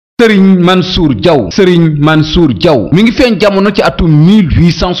sëriñ Mansour Diaw sëriñ Mansour Diaw mi ngi feeñ jamono ci atum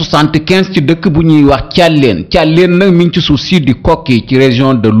 1875 ci dëkk bu ñuy wax Thialène nag mi ngi ci suuf si di Kokki ci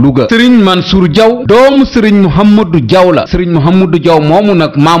région de Louga. sëriñ Mansour Diaw doomu sëriñ Mouhamadou Diaw la sëriñ Mouhamadou Diaw moomu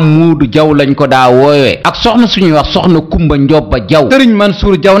nag maam Muudu Diaw lañ ko daa woowee ak soxna suñuy wax soxna Kumba Njoba Diaw. sëriñ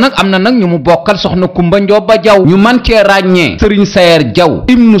Mansour Diaw nag am na nag ñu mu bokkal soxna Kumba Njoba Diaw ñu man cee ràññee sëriñ Sayer Diaw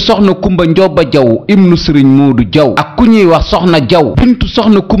ibnu soxna Kumba Njoba Diaw ibnu sëriñ Muudu Diaw ak ku ñuy wax soxna Diaw bintu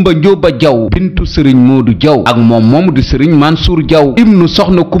soxna Kumba Njoba Diaw bintu sëriñ Muudu Diaw ak moom moomu di sëriñ Mansour Diaw ibnu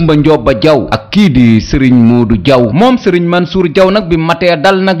soxna Kumba Njoba Diaw ak kii di sëriñ Muudu Diaw moom sëriñ Mansour Diaw nag bi matee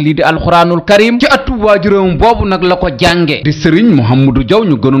dal nag lii di alxuraanul karim ci atu waajuram boobu nag la ko jànge di sëriñ Mouhamadou Diaw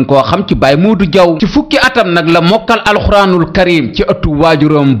ñu gënoon koo xam ci Baay Muudu Diaw ci fukki atam nag la mokkal alxuraanul karim ci atu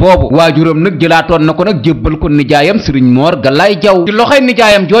waajuram boobu waajuram nag jëlaatoon na ko nag jébbal ko nijaayam sëriñ Moor Galaay Diaw ci loxoy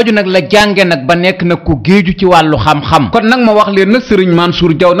nijaayam jooju nag la jànge nag ba nekk nag ku géeju ci wàllu xam-xam kon nag ma wax leen nag sëriñ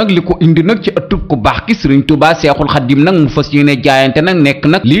Mansour Diaw nag li ko indi nag ci ëttub ku baax ki sëriñ Touba Seexul Xadim nag mu fas yéene jaayante nag nekk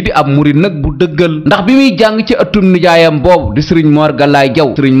nag lii di ab murid nag bu dëggal ndax bi muy jàng ci ëttub nijaayam boobu di sëriñ Moor Galaay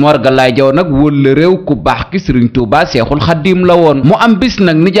Diaw sëriñ Moor Galaay Diaw nag wólla réew ku baax ki sëriñ Touba Seexul Xadim la woon mu am bis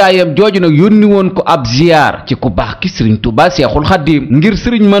nag nijaayam jooju nag yónni woon ko ab ziyaar ci ku baax ki sëriñ Touba Seexul Xadim ngir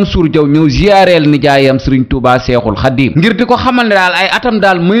sëriñ Mansour Diaw ñëw ziyaareel nijaayam sëriñ Touba Seexul Xadim ngir di ko xamal ne daal ay atam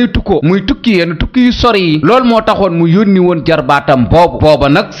daal maytu ko muy tukki yenn tukki yu sori yi loolu moo taxoon mu yónni woon jarbaatam booba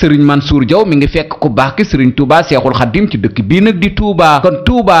nag sëriñ Mansour Diaw mi ngi fekk ku baax ki sëriñ Touba Seexul Xadim ci dëkk bii nag di Touba kon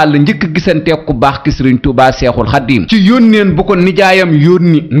Touba la njëkk gisanteek ku baax ki sëriñ Touba Seexul Xadim ci yónneen bu ko nijaayam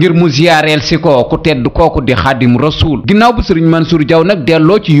yónni ngir mu ziyaareel si ko ku tedd kooku di Xadim Rasuul ginnaaw bu sëriñ Mansour Diaw nag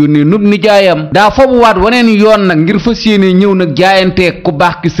delloo ci yónnee nub nijaayam daa foobu waat waneen yoon nag ngir fas yéene ñëw nag jaayanteek ku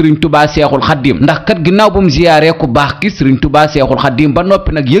baax ki sëriñ Touba Seexul Xadim ndax kat ginnaaw bu mu ziyaaree ku baax ki sëriñ Touba Seexul Xadim ba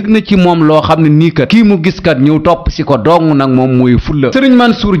noppi nag yëg na ci moom loo xam ne nii kat kii mu gis kat ñëw topp si ko dong nag moom mooy fulla sëriñ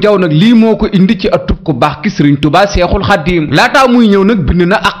Mansour Diaw nag lii moo ko indi ci atub ku baax ki sëriñ Touba Seexul Xadim laataa muy ñëw nag bind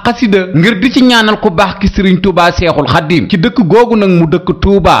na ak xasida ngir di ci ñaanal ku baax ki sëriñ Touba Seexul Xadim ci dëkk googu nag mu dëkk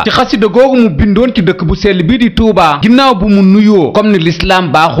Touba ci xasida googu mu bindoon ci dëkk bu sell bii di Touba ginnaaw bu mu nuyoo comme ni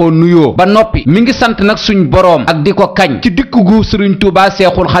lislaam baaxoo nuyoo ba noppi mi ngi sant nag suñ boroom ak di ko kañ ci dikk gu sëriñ Touba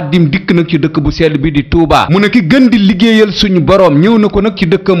Seexul Xadim dikk nag ci dëkk bu sell bi di Touba mu ne ki gën di liggéeyal suñu boroom ñëw na ko nag ci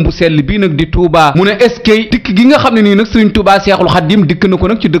dëkkam bu sell bii nag di Touba mu ne eskay dikk gi nga xam ne nii nag sëriñ Touba Seexul Xadim dikk na ko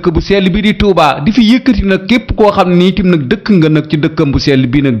nag ci dëkk bu sell bi di Touba di fi yëkkati nag képp koo xam ne nii tim nag dëkk nga nag ci dëkkam bu sell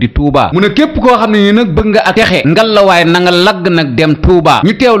bii nag di Touba mu ne képp koo xam ne nii nag bëgg nga ak texe ngalawaay na nga lagg nag dem Touba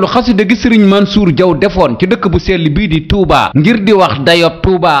ñu teewlu xasida gi sëriñ Mansour Diaw defoon ci dëkk bu sell bii di Touba ngir di wax dayob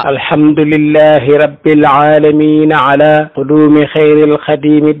Touba alhamdulillahi rabbil alamin ala qudumi xayril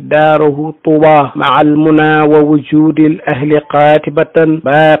xadimi daaruhu Touba maa almuna wa wujudil ahli qaatibatan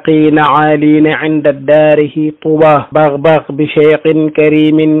baaqina aalina inda daarihi Touba bagh bi cheikhin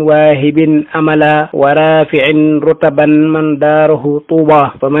karimin waahibin amala wa raafi'in rutaban man daaruhu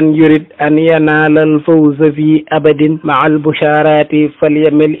Touba faman yurid an yanaala alfawza fi abadin maa albushaarati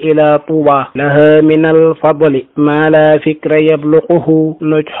falyamil ila Touba laha min alfadli maa la fikra yabluquhu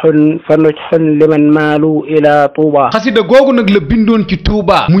nujhun fa nujhun liman maalu ila Touba xasida googu nag la bindoon ci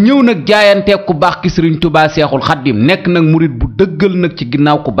Touba mu ñëw nag jaayanteeg ku baax ki sëriñ Touba Seexul Xadim nekk nag murit bu dëggal nag ci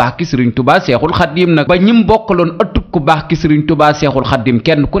ginnaaw ku baax ki sëriñ Touba Seexul Xadim nag ba ñim bokkaloon ëttub ku baax ki sëriñ Touba Seexul Xadim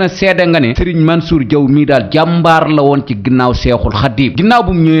kenn ku ne seede nga ne sëriñ Mansour Diaw mii daal jàmbaar la woon ci ginnaaw Seexul Xadim ginnaaw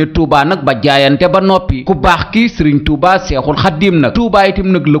bu mu ñëwee Touba nag ba jaayante ba noppi ku baax ki sëriñ Touba Seexul Xadim nag Touba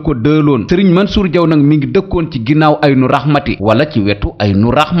itam nag la ko dëloon sëriñ Mansour Diaw nag mi ngi dëkkoon ci ginnaaw Aynu Rahmati wala ci wetu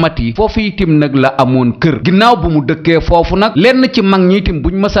Aynu Rahmati foofu itam nag la amoon kër ginnaaw bu mu dëkkee foofu nag lenn ci mag ñi itam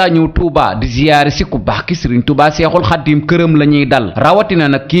buñ mësaa ñëw Touba di ziyaari si ku baax ki sëriñ Touba Seexul Xadim këram la ñuy dal rawatina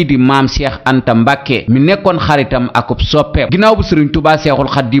nag kii di maam Cheikh Anta Mbàkke mi nekkoon xaritam akub soppeem ginnaaw bu sëriñ Touba Seexul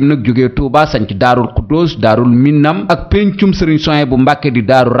Xadim nag jógee Touba sanc daarul Xuddoos daarul Minnam ak péncum sëriñ Soye bu Mbàkke di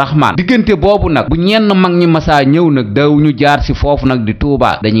daaru Rahman diggante boobu nag bu ñenn mag ñi mësaa ñëw nag daawuñu jaar si foofu nag di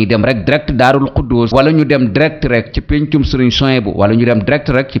Touba dañuy dem rek direct daarul Xuddoos wala ñu dem direct rek ci péncum sëriñ Soye bu wala ñu dem direct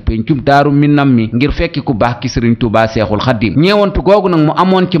rek ci péncum daaru Minnam mi ngir fekki ku baax ki sëriñ Touba Seexul Xadim ñeewantu googu nag mu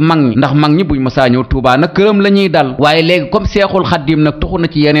amoon ci mag ñi ndax mag ñi buñ mësaa ñëw Touba nag këram la ñuy dal waaye léegi comme Seexul Xadim nag tuxu na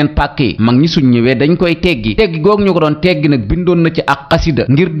ci yeneen pàkk yi mag ñi suñ ñëwee dañ koy teggi googu ñu ko doon teggi nag bindoon na ci ak xasida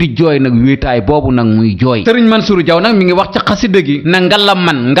ngir di jooy nag wéetaay boobu nag muy jooy sëriñ Mansour Diaw nag mi ngi wax ci xasida gi na ngala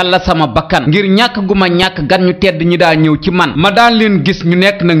man ngala sama bakkan ngir ñàkk gu ma ñàkk gan ñu tedd ñi daa ñëw ci man ma daan leen gis ñu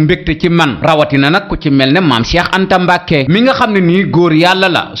nekk nag mbégte ci man rawatina nag ku ci mel ne maam Cheikh Anta Mbàkke mi nga xam ne nii góor yàlla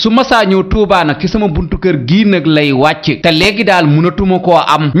la su masaa ñëw Touba nag ci sama buntu kër gii nag lay wàcc te léegi daal mënatuma koo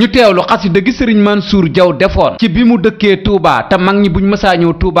am ñu teewlu xasida gi sëriñ Mansour Diaw defoon ci bi mu dëkkee Touba te mag ñi buñ masaa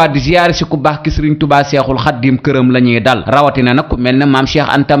ñëw Touba di ziyaare si ku baax ki sëriñ Touba Seexul Xadim këram la ñuy dal rawatina nag ku mel mel ne maam Cheikh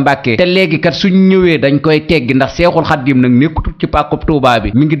Anta Mbàkke te léegi kat suñ ñëwee dañ koy teggi ndax seexul xaddim nag nekkutul ci pàkkub Tuubaa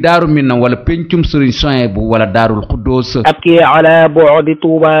bi mi ngi daaru Minam wala pencum sëriñ Souhaïbou bu wala daarul Xuddoos abki ala bu'di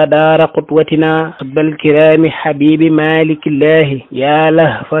Tuubaa daara qudwatina bal kiraami habibi malikillahi ya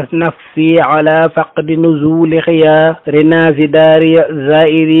lahfa nafsi ala faqdi nuzuli xiyaarina zidaariya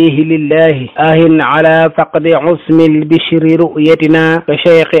zairihi lillahi ahin ala faqdi usmi lbishri ru'yatina ka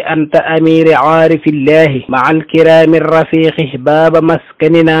cheikhi anta amiri aarifillahi maa alkiraami rafiqi baaba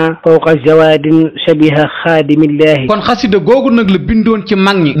maskanina fawqa jawaadin shabiha xaadimillahi. kon xasida googu nag la bindoon ci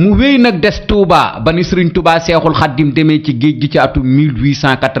mag ñi mu wéy nag des Touba ba ni Sëriñ Touba Seexul Xaddim demee ci géej gi ci atum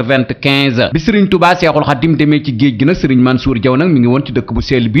 1895 bi Sëriñ Touba Seexul Xaddim demee ci géej gi nag Sëriñ Mansour Diaw nag mi ngi woon ci dëkk bu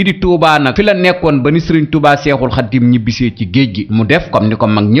sell bii di Touba nag fi la nekkoon ba ni Sëriñ Touba Seexul Xaddim ñibbisee ci géej gi mu def comme ni ko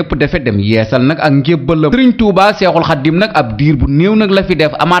mag ñépp defe dem yeesal nag ak njébbalam Sëriñ Touba Seexul Xaddim nag ab diir bu néew nag la fi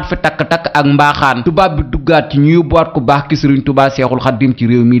def amaat fi takk-takk ak mbaaxaan tubaab bi duggaat ci ñu yóbbuwaat ku baax ki Sëriñ Touba Seexul Xaddim ci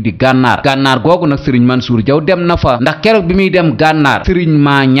réew mi di gànnaar googu nag Sëriñ Mansour Diaw dem na fa ndax keroog bi muy dem gànnaar Sëriñ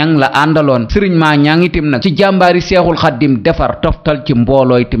maa ñang la àndaloon Sëriñ maa ñang itam nag ci jàmbaari Seexul Xaddim defar toftal ci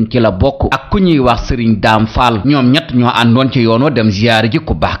mbooloo itam ci la bokk ak ku ñuy wax Sëriñ Daam Fall ñoom ñett ñoo àndoon ci yoon wa dem ziyaare ji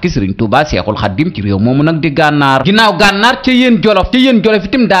ku baax ki Sëriñ Touba Seexul Xaddim ci réew moomu nag di gànnaar ginnaaw gànnaar ca yéen jolof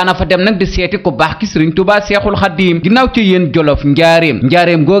itam daana fa dem nag di seeti ku baax ki Sëriñ Touba Seexul Xaddim ginnaaw ca yéen jolof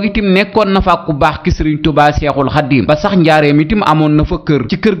njaareem googu itam nekkoon na fa ku baax ki Sëriñ Touba Seexul Xaddim ba sax njaareem itam amoon na fa kër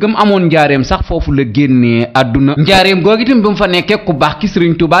ci kër gam amoon njaareem sax foofu la génnee àdduna njaareem googu itam bi mu fa nekkee ku baax ki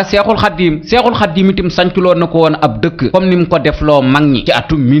Sëriñ Touba Seexul Xaddim itam sanculoon na ko woon ab dëkk comme ni mu ko defloo mag ñi ci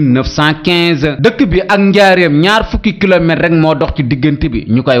atum 1915 dëkk bi ak njaareem ñaar fukki kilomètre rek moo dox ci diggante bi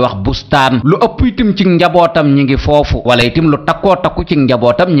ñu koy wax bustaan lu ëpp itam ci njabootam ñi ngi foofu wala itam lu takkoo takku ci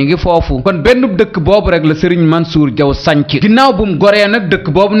njabootam ñi ngi foofu kon benn dëkk boobu rek la Sëriñ Mansour Diaw sanc ginnaaw bu mu goree nag dëkk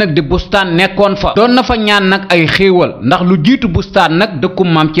boobu nag di bustaan nekkoon fa doon na fa ñaan nag ay xéewal ndax lu jiitu bustaan nag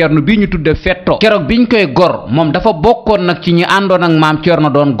dëkkum maam Ceerno bii ñu tudde fetto keroog biñ koy gor moom dafa bokkoon nag ci ñi àndoon ak maam Ceerno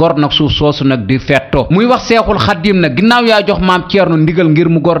doon gor nag suuf soosu nag di fetto muy wax Seexul Xaddim nag ginnaaw yaa jox maam Ceerno ndigal ngir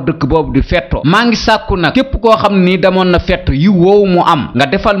mu gor dëkk boobu di fetto maa ngi sàkku nag képp koo xam ni demoon na fetto yiw woowu mu am nga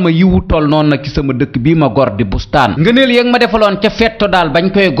defal ma yiwu toll noonu nag ci sama dëkk bii ma gor di bustaan ngëneel yeeg ma defaloon ca fetto daal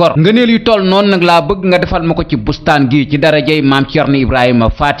bañ koy gor ngëneel yu toll noonu nag laa bëgg nga defal ma ko ci bustaan gi ci darajey maam Ceerno Ibrahima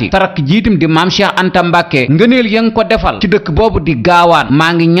Faati tarak jiitim di maam Cheikh Anta Mbàkke ngëneel ya nga ko defal ci dëkk boobu di gaawaan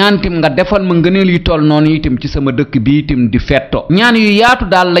maa ngi ñaantim nga defal ma ngëneel yu toll noonu itam ci sama dëkk bi itam di fetto ñaan yu yaatu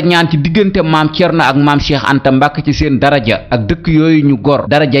daal la ñaan ci diggante maam Ceerno ak maam Cheikh Anta Mbàkke ci seen daraja ak dëkk yooyu ñu gor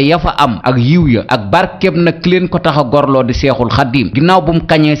daraja ya fa am ak yiw ya ak barkeb nag ki leen ko tax a gorloo di Seexul Xaddim ginnaaw bu mu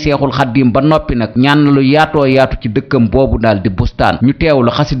kañee Seexul Xaddim ba noppi nag ñaan na lu yaatoo yaatu ci dëkkam boobu daal di bustaan ñu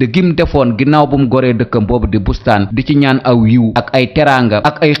teewlu xasida gim defoon ginnaaw bu mu goree dëkkam boobu di bustaan di ci ñaan aw yiw ak ay teraanga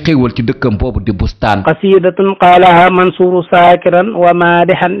ak ay xéewal ci dëkkam boobu di bustaan qasidatun qaalaha Mansuur saakiran wa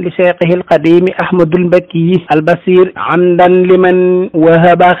maadihan li cheikhihi alqadimi Ahmadul Mbakki albasir amdan liman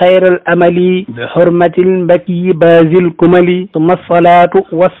wahaba xayral amali bi xurmatil mbakki baazil kumali summa salaatu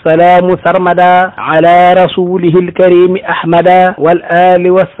wassalaamu sarmada ala rasulihi alkarimi ahmada wal ali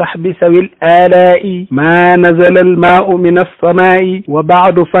wasahbi sawil alaa'i ma nazala almaau min alsamaai wa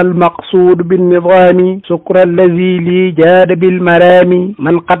baadu falmaqsuudu binnidaami sukra allazi li jaada bilmaraami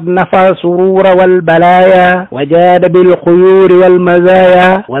man qad nafa surura walbalaaya wa jaada bilxuyuuri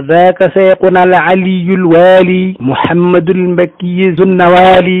walmazaaya wa daaka seyquna alaliyu alwaali muhammadu almbakki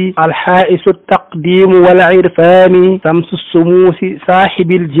zunnawaali alxaa'isu taqdiimu walirfaani samsu sumuusi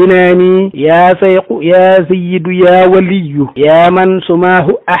saaxibi aljinaani yaa seyqu yaa sayyidu yaa waliyu yaa man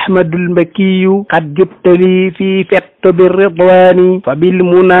sumaahu ahmadu almbakkiyu qad jubtali fi fetto birridwaani fa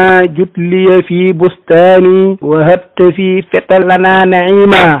bilmunaa jutliya fi bustaani wa habta fi feta lana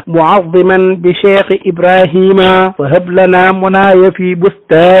naima muaziman bi cheikhi ibrahima fa hab lana munaaya fi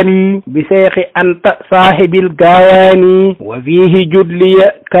bustaani bi cheikhi anta saahibil gaayaani wa fiihi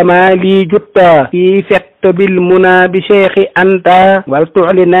judliya kamaali jutta fi fet بالمنى بشيخ أنت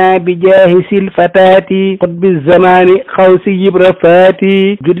ولتعلنا بجاه سلفتاتي قطب الزمان خوسي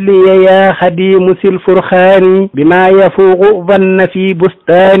برفاتي جلي يا خديم سلفرخاني بما يفوق ظن في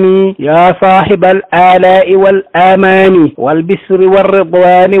بستاني يا صاحب الآلاء والآمان والبسر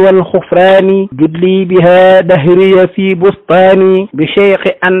والرضوان والخفران جلي بها دهري في بستاني بشيخ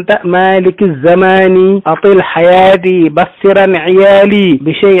أنت مالك الزمان أطل حياتي بصرا عيالي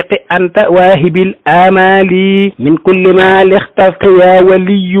بشيخ أنت واهب الآمان ما لي من كل ما لاخترت يا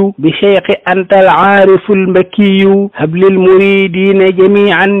ولي بشيخ أنت العارف المكي هب للمريدين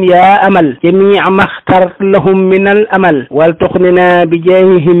جميعا يا أمل جميع ما اخترت لهم من الأمل ولتخننا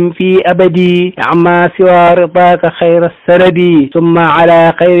بجاههم في أبدي عما سوى رضاك خير السند ثم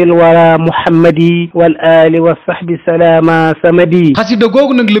على خير الورى محمدي والآل والصحب سلاما samadi xasida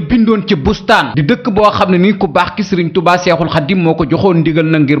googu nag la bindoon ci bustaan di dëkk boo xam ne ni ku baax ki sëriñ Tuubaa Seexul Xadim moo ko joxoon ndigal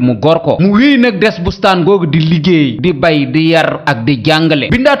na ngir mu gor ko mu wéy nag des bustaan googu di liggéey di bay di yar ak di jàngale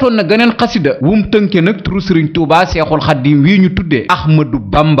bindaatoon na geneen xasida wum tënke nag turu sëriñ Tuubaa Seexul Xadim wii ñu tuddee Ahmadou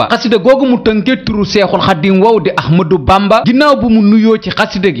Bamba xasida googu mu tënke turu Seexul Xadim wow di Ahmadou Bamba ginnaaw bu mu nuyoo ci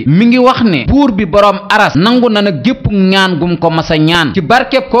xasida gi mi ngi wax ne buur bi boroom aras nangu na nag gépp ñaan gum ko masa ñaan ci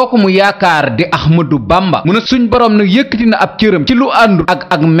barkeb kooku mu yaakaar di Ahmadou Bamba mu ne suñ boroom nag yëkkati na ab cëram ci lu àndu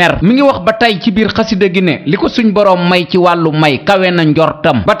ak mer mi ngi wax ba tey ci biir xasida gi ne li ko suñ boroom may ci wàllu may kawe na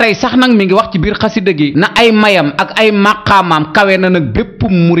njortam ba tey sax nag mi ngi wax ci biir xasida gi na ay mayam ak ay maqaamaam kawe na nag bépp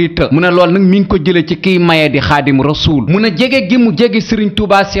murita mu ne lool nag mi ngi ko jële ci kiy maye di xaadim rasuul mu ne jege gi mu jege sëriñ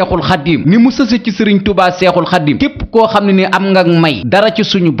Tuubaa Seexul Xadim ni mu sëse ci sëriñ Tuubaa Seexul Xadim képp koo xam ne ni am nga may dara ci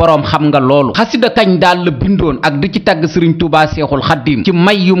suñu boroom xam nga loolu xasida kañ daal la bindoon ak di ci tàgg sëriñ Tuubaa Seexul Xadim ci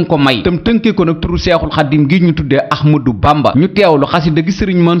may yum ko may tam tënkee ko nag turu Seexul Xadim gi ñu tuddee Ahmadou Bamba ñu teewlu xasida gi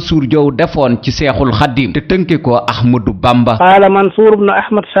sëriñ Mansour Diaw defoon ci Seexul Xadim te tënkee ko Ahmadou Bamba qaala Mansour ibnu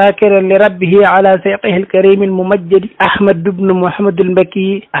Ahmad shaakiran li rabbihi ala sayqihi alkarimi almumajjadi Ahmad ibnu Muhammad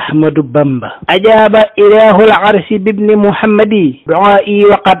almbaki Ahmadou Bamba ajaaba ilahu alarshi bibni muhammadi du'aa'i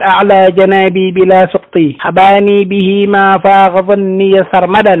wa qad a'laa janaabi bila suqti habaani bihi ma faaqa zanniya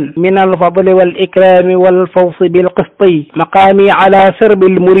sarmadan min alfadli walikrami walfawsi bilqisti maqaami ala sirbi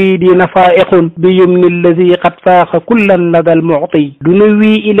almuridina faa'iqun biyumni allazi qad faaqa kullan lada almu'ti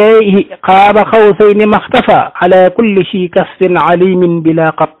dunuwi ilayhi qaaba qawsayni maxtafa ala kulli shi kasfin alimin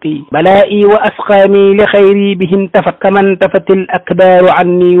bila qatti balaa'i wa asqaami li xayri bihi intafat kama intafat alakbaaru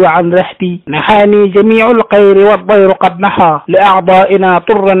anni wa an rihti nahaani jamiicu alxayri waddayru qad naha li a'daa'ina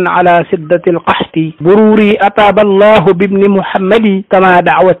turran ala siddati alqahti buruuri ataaba allahu bibni muhammadi kama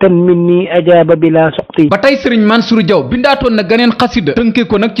da'watan minni ajaaba bila suqti ba tey sëriñ Mansour Diaw bindaatoon na geneen xasida tënkee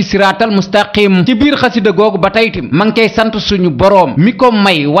ko nag ci siraatal mustaqim ci biir xasida googu ba tey tim ma ngi koy sant suñu boroom mi ko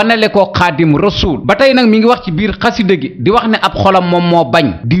may wanale ko xaadim rasuul ba tey nag mi ngi wax ci biir xasida gi di wax ne ab xolam moom moo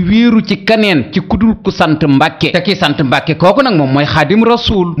bañ di wéeru ci kaneen ci kudul ku sant mbàkke te ki sant mbàkke kooku nag moom mooy xaadim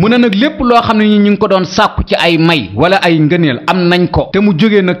rasuul mu ne nag lépp loo xam ne ñu ngi ko doon sàkku ci ay may wala ay ngëneel am nañ ko te mu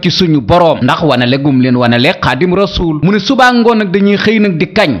jógee nag ci suñu boroom ndax wanale gum leen wanale xaadim rasuul mu ne subaa ngoon nag dañuy xëy nag di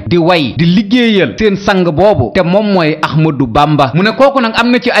kañ di way di liggéeyal seen sang boobu te moom mooy Ahmadou Bamba mu ne kooku nag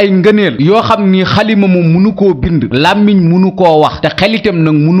am na ci ay ngëneel yoo xam ni xalima moom munu koo bind làmmiñ munu koo wax te xelitam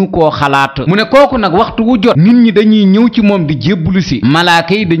nag munu koo xalaat mu ne kooku nag waxtu wu jot nit ñi dañuy ñëw ci moom di jébbulu si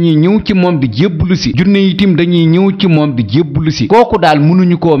malaaka yi dañuy ñëw ci moom di jébbulu si junne itim dañuy ñëw ci moom di jébbulu si kooku daal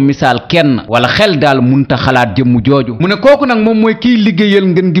mënuñu koo misaal kenn wala xel daal munta xalaat jëmm jooju mu ne kooku nag moom mooy kiy liggéeyal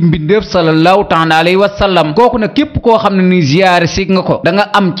ngeen gi mbindeef sallallahu taala alayhi wa sallam kooku nag képp koo xam ne ni ziyaare si nga ko da nga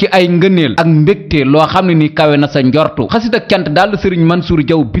am ci ay ngëneel ak mbégte loo xam ne ni kawe na sa njortu xasida cant daal sëriñ Mansour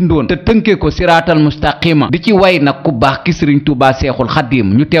Diaw bindoon te tënkee ko siraatal mustaqima di ci way nag ku baax ki sëriñ Tuubaa Seexul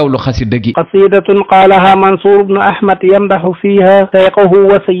Xadim ñu teewlu xasida gi qasidatun qaalaha Mansour ibnu Ahmad yamdaxu fiha sayqahu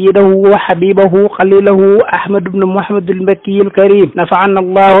wa sayyidahu wa habibahu xalilahu Ahmad ibnu Muhammad al-Makki al-Karim nafa'ana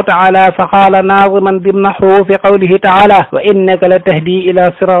allahu taala fa qaala naaziman dimna xurufi qawlihi taala wa innaka la tahdi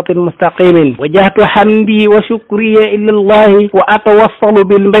ila siratin mustaqimin wajjahtu hamdi wa shukriya ila allahi wa atawassalu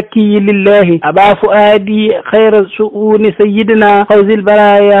bilmakki lillahi aba fuadi xayra su'uni sayyidina fawzi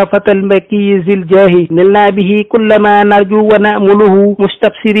albaraya fata almakki zil jahi nilna bihi kulla ma narju wa na'muluhu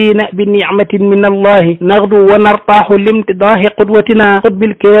mustabsirina bi ni'matin min allahi naghdu wa nartahu limtidahi qudwatina qutb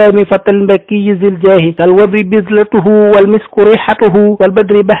alkirami fata almakki zil jahi kalwadri bizlatuhu walmisku rihatuhu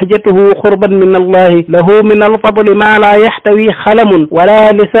walbadri bahjatuhu qurban min allahi lahu min alfadli ma la yahtawi khalamun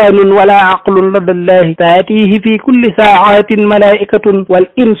wala lisanun wala aqlun lada allahi taatihi fi kulli saatin malaikatun wal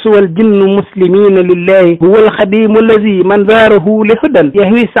insu wal jinnu muslimina lillahi huwa alxadimu allazi man zaarahu li hudan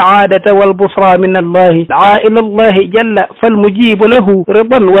yahwi saadata wal busra min allahi daa ila allahi jalla falmujibu lahu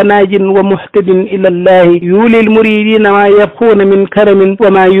ridan wa naajin wa muhtadin ila allahi yuli almuridina ma yabxuuna min karamin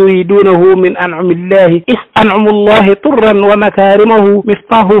wa ma yuridunahu min an'ami allahi أنعم الله طرا ومكارمه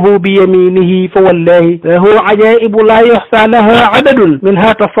مفتاحه بيمينه فوالله له عجائب لا يحصى لها عدد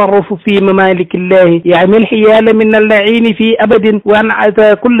منها تصرف في ممالك الله يعمل الحيال من اللعين في أبد وأن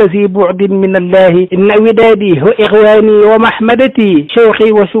عزى كل ذي بعد من الله إن ودادي وإخواني ومحمدتي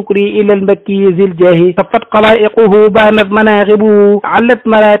شوقي وشكري إلى المكي ذي الجاه صفت قلائقه بانت مناغبه علت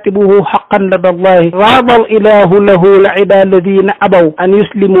مراتبه حقا لدى الله راض الإله له العباد الذين أبوا أن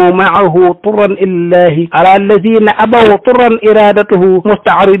يسلموا معه طرا الله على الذين أبوا طرا إرادته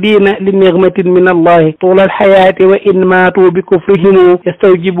مستعرضين لنغمة من الله طول الحياة وإن ماتوا بكفرهم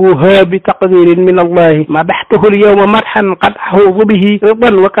يستوجبوها بتقدير من الله مدحته اليوم مدحا قد أحوظ به رضا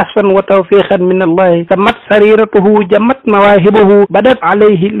وكسفا وتوفيقا من الله تمت سريرته جمت مواهبه بدت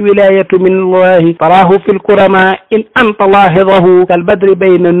عليه الولاية من الله تراه في الكرماء إن أنت لاحظه كالبدر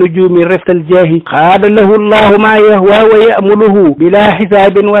بين النجوم رفت الجاه خاد له الله ما يهوى ويأمله بلا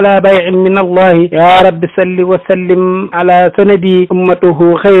حساب ولا بيع من الله يا رب صل وسلم على سندي أمته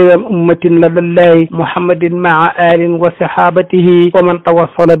خير أمة لدى الله محمد مع آل وصحابته ومن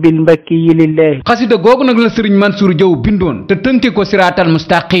توصل بالمكي لله xasida googu nag la sëriñ Mansour Diaw bindoon te tënke ko siraatal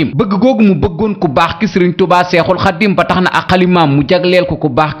mustaqim bëgg googu mu bëggoon ku baax ki sëriñ Tuubaa Seexul Xadim ba tax na ak xalimaam mu jagleel ko ku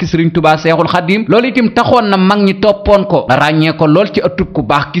baax ki sëriñ Tuubaa Seexul Xadim loolu itam taxoon na mag ñi toppoon ko ràññee ko lool ci ëttub ku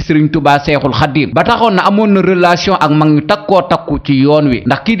baax ki sëriñ Tuubaa Seexul Xadim ba taxoon na amoon na relation ak mag ñu takkoo takku ci yoon wi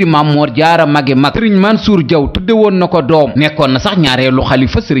ndax kii di Maam Moor Jaara magi mag sëriñ Mansour Diaw tudde woon na ko doom nekkoon na sax ñaareelu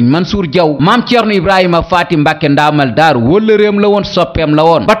xalifa sëriñ Mansour Diaw maam Ceerno Ibrahima Faati Mbàkke ndaamal daaru wëllëreem la woon soppeem la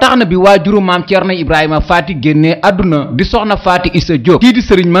woon ba tax na bi waajuru maam Ceerno Ibrahima Faati génnee àdduna di soxna Faati Isa Diop kii di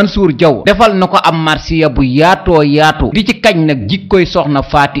sëriñ Mansour Diaw defal na ko am marsiya bu yaatoo yaatu di ci kañ nag jikkoy soxna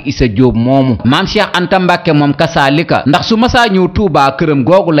Faati Isa Diop moomu maam Cheikh Anta Mbàkke moom kasaalika ndax su masaa ñëw Tuubaa këram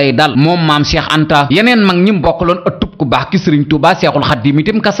googu lay dal moom maam Cheikh Anta yeneen mag ñi bokkaloon ëttub ku baax ki sëriñ Tuubaa Seexul Xadiim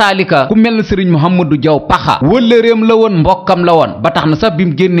itam kasaalika ku mel na sëriñ Mouhamadou Diaw Paxa wëllëreem la woon mbokkam la woon ba tax na sax bi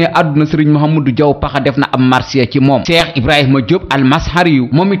mu génnee àdduna sëriñ Mouhamadou Diaw Paxa def na am marsiya ci moom Cheikh Ibrahima Diop almashariyu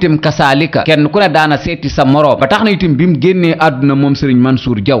moom itam kasaalika kenn ku ne daana seeti sa moroom ba tax na itam bi mu génnee àdduna moom sëriñ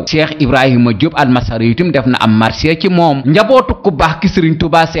Mansour Diaw Cheikh Ibrahima Diop almashariyu itam def na am marsiya ci moom njabootu ku baax ki sëriñ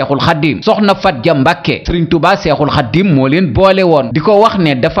Tuubaa Seexul Xadiim soxna Fat Ja Mbàkke sëriñ Tuubaa Seexul Xadiim moo leen boole woon di ko wax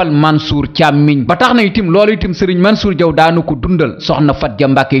ne defal Mansour càmmiñ ba tax na itam loolu itam sëriñ Mansour Diaw daanu ko dundal soxna Fat Ja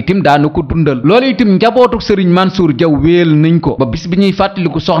Mbàkke itam daanu ko dundal loolu itam njabootu sëriñ Mansour Diaw wéel nañ ko ba bis bi ñuy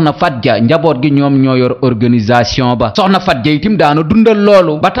fàttaliku soxna Fat Ja njaboot gi ñoom ñoo yor organisation ba soxna Fat Ja itam daana dundal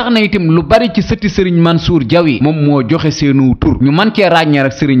loolu ba tax na itam lu bari ci sëti sëriñ Mansour Diaw yi moom moo joxe seenu tur ñu man cee ràññee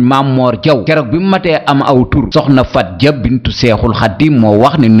rek sëriñ Maam Moor Diaw keroog bi mu matee am aw tur soxna Fat Ja bintu Seexul Xadiim moo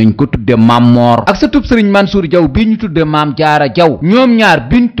wax ne nañ ko tudde Maam Moor ak sëtub sëriñ Mansour Diaw bii ñu tudde Maam Jaara Diaw ñoom ñaar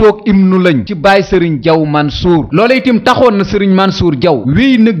bintoog imnu lañ ci baay sëriñ Diaw Mansour loola itam taxoon na sëriñ Mansour Diaw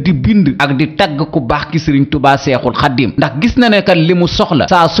wéy nag di bind ak di tagg ku baax ki sëriñ Tuubaa Seexul Xadiim ndax gis na ne kat li mu soxla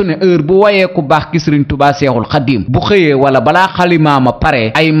saa su ne heure bu wayee ku baax ki sëriñ Tuubaa Seexul Xadiim bu xëyee wala balaa xalimaama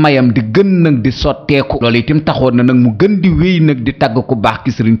pare ay mayam di gën nag di sotteeku loolu itam taxoon na nag mu gën di wéy nag di tagg ku baax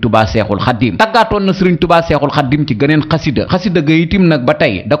ki sëriñ Tuubaa Seexul Xadiim taggaatoon na sëriñ Tuubaa Seexul Xadiim ci geneen xasida ga itam nag ba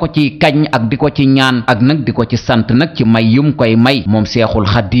tey da ko ciy kañ ak di ko ci ñaan ak nag di ko ci sant nag ci may yum koy may moom Seexul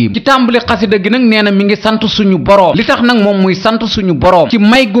Xadiim ci tàmbali xasida gi nag nee na mi ngi sant suñu boroom li tax nag moom muy sant suñu boroom ci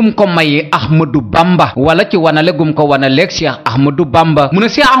may gum ko mayi Ahmadou Bamba wala ci wanale gum ko wanaleeg Cheikh Ahmadou Bamba mu ne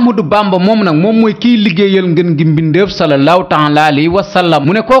Cheikh Ahmadou Bamba moom nag moom mooy kiy liggéeyal ngën gi mbindeef sallallahu taala alayhi wa sallam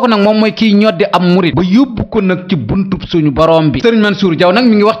mu ne kooku nag moom mooy kiy ñoddi am murit ba yóbbu ko nag ci buntub suñu boroom bi sëriñ Mansour Diaw nag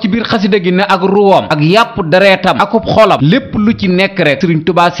mi ngi wax ci biir xasida gi ne ak ruwam ak yàpp dereetam akub xolam lépp lu ci nekk rek sëriñ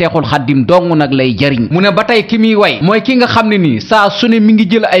Tuubaa Seexul Xadiim dong nag lay jariñ mu ne ba tey ki muy way mooy ki nga xam ne nii saa su ne mi ngi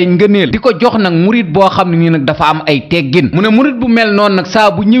jël ay ngëneel di ko jox nag murit boo xam ne nii nag dafa am ay teggin mu ne murit bu mel noonu nag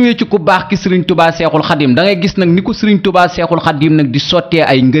saa bu ñëwee ci ku baax ki sëriñ Tuubaa Seexul Xadiim da ngay gis nag ni ko sëriñ Tuubaa Seexul Xadiim nag di sottee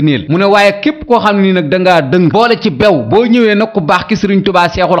ay ngëneel mu ne waaye képp koo xam ne nii nag dangaa dëng boole ci bew boo ñëwee nag ku baax ki sëriñ Tuubaa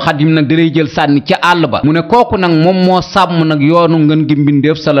Seexul Xadiim nag da lay jël sànni ca àll ba mu ne kooku nag moom moo sàmm nag yoonu ngën gi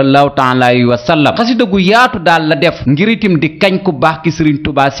mbindeef sallallahu taala alayhi wa sallam xasida gu yaatu daal la def ngir itam di kañ ku baax ki sëriñ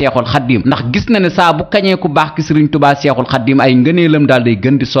Tuubaa Seexul Xadiim ndax gis na ne saa bu kañee ku baax ki sëriñ Tuubaa Seexul Xadiim ay ngëneelam daal day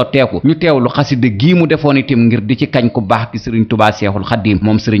gën di sotteeku ñu teewlu xasida gii mu defoon itam ngir di ci kañ ku baax ki sëriñ Tuubaa Seexul Xadiim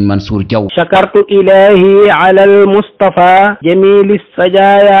moom sëriñ Mansour Diaw shakartu ilahi ala almustafa jamili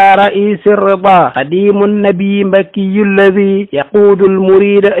sajaya raisi rida qadimu nabi mbakiyu alladi yaquudu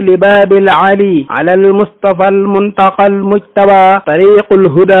almurida libabi alali ala almustafa almuntaqa almujtaba tariqu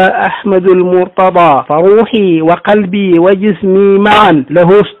alhuda ahmadu almurtada faruxi wa qalbi wa jismi maan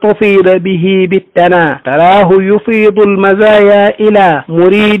lahu istufida bihi bittana taraahu yufiidu almazaya ila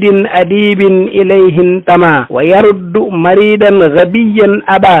muridin adibin ilayhi intama wa yaruddu maridan gabiyan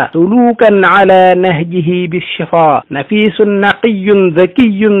aba sulukan ala على نهجه بالشفاء نفيس نقي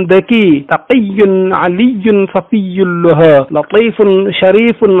ذكي ذكي تقي علي صفي لها لطيف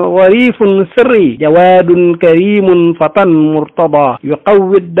شريف ظريف سري جواد كريم فتى مرتضى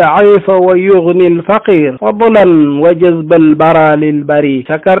يقوي الضعيف ويغني الفقير فضلا وجذب البرى للبري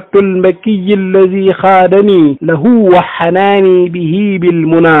شكرت المكي الذي خادني له وحناني به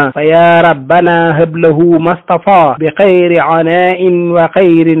بالمنى فيا ربنا هب له ما اصطفى بخير عناء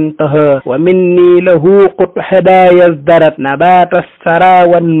وخير انتهى ومني له قط هدايا ازدرت نبات الثرى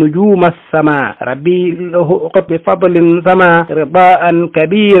والنجوم السماء ربي له قط بفضل سما رضاء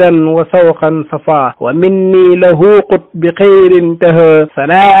كبيرا وسوقا صفا ومني له قط بخير انتهى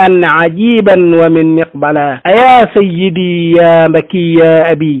ثناء عجيبا ومن مقبلا أيا سيدي يا مكي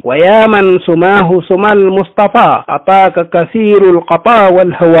يا أبي ويا من سماه سما المصطفى أعطاك كثير القطا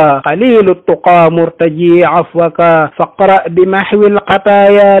والهوى قليل التقى مرتجي عفوك فاقرأ بمحو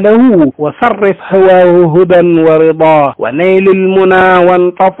القطايا له وصرف هواه هدى ورضا ونيل المنى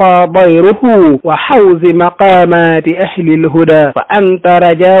وانطفى ضيره وحوز مقامات أهل الهدى فأنت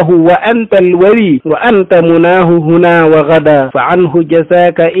رجاه وأنت الولي وأنت مناه هنا وغدا فعنه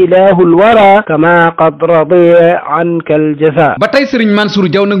جزاك إله الورى كما قد رضي عنك الجزاء. ba tey sëriñ Mansour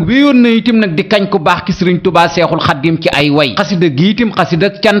Diaw nag wéyoon na itam nag di kañ ku baax ki sëriñ Tuubaa Seexul Xaddim ci ay way xasida gi itam xasida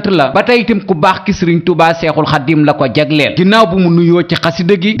cant la ba tey itam ku baax ki sëriñ Tuubaa Seexul Xaddim la ko jagleel ginnaaw bu mu nuyoo ci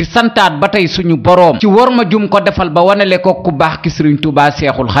xasida gi di santaat ba tey suñu boroom ci worma jum ko defal ba wanale ko ku baax ki sëriñ Tuubaa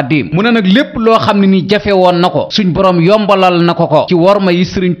Seexul Xaddim mu ne nag lépp loo xam ne ni jafe woon na ko suñ boroom yombalal na ko ci worma yi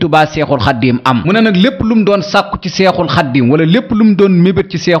sëriñ Tuubaa Seexul Xaddim am mu ne nag lépp lu mu doon sàkku ci Seexul Xaddim wala lépp lu mu doon mébét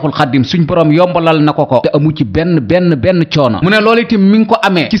ci Seexul Xaddim suñ boroom yombalal na ko te amu ci benn coono mu ne loolu itam mi ngi ko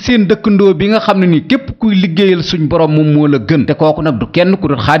amee ci seen dëkkandoo bi nga xam ne ni képp kuy liggéeyal suñ boroom moom moo la gën te kooku nag du kenn ku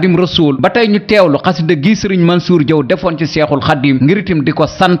dul Xaadim Rasuul ba tey ñu teewlu xasida gi sëriñ Mansour Diaw defoon ci Seexul Xaddim ngir itam di ko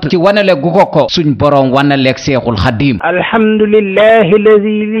sant ci wanale gu ko suñ boroom wanaleeg Seexul Xaddim. alhamdulillahi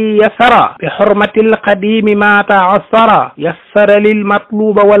alladi li yasara bi xurmatil qadimi ma taassara yassara lil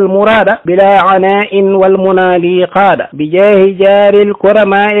matluba wal murada bila ana'in wal munali qaada bi jaahi jaaril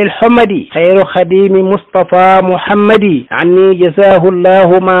kuramaa'il humadi xayru xadimi Mustafa Muhammadi anni jazaahu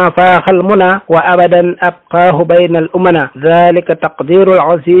llahu ma faaxal muna wa abadan abqaahu bayna al umana dalika taqdiru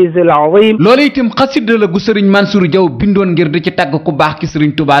al aziz al azim. loolu itam xasida la gu sëriñ Mansour Diaw bindoon ngir di ci tagg ku baax ki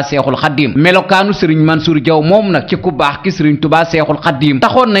sëriñ Tuubaa Seexul Xaddim melokaanu sëriñ Mansour Diaw moom nag ci ku baax ki sëriñ Tuubaa Seexul Xaddim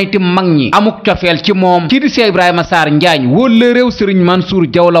taxoon na itam mag ñi amuk cofeel ci moom kii di Cheikh Ibrahima Sarr Njaañ wóolle réew sëriñ Mansour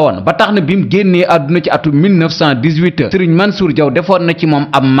Diaw la woon ba tax na bi mu génnee àdduna ci atum 1918 sëriñ Mansour Diaw defoon na ci moom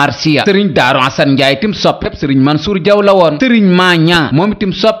am marsiya sëriñ Daaru Asan Njaay itam soppeb sëriñ Mansour Diaw la woon sëriñ Maaña moom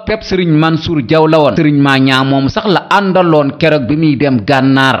itam soppeb sëriñ Mansour Diaw la woon sëriñ Maaña moom sax la àndaloon keroog bi muy dem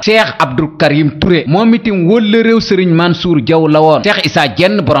gànnaar Cheikh Abdou Karim Touré moom itam wóolle réew sëriñ Mansour Diaw la woon Cheikh Issa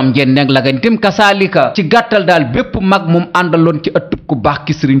Diène borom Diène nekk la itam kasaalika ci gàttal daal bépp mag moom àndaloon ci ëttub ku baax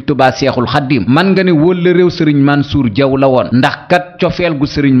ki sëriñ Tuubaa Seexul Xaddim man nga ne wóolle réew sëriñ Mansour Diaw la woon ndax kat cofeel gu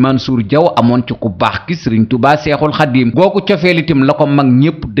sëriñ Mansour Diaw amoon ci ku baax ki sëriñ Tuubaa Seexul Xaddim googu cofeel itam la ko mag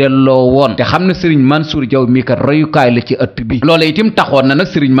ñépp delloo woon te xam ne sëriñ Mansour Diaw mii kat royukaay la ci ëtt bi loola itam taxoon na nag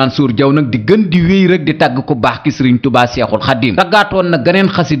sëriñ Mansour Diaw nag di gën di wéy rek di tàgg ku baax ki sëriñ Tuubaa Seexul Xaddim tàggaatoon na ganeen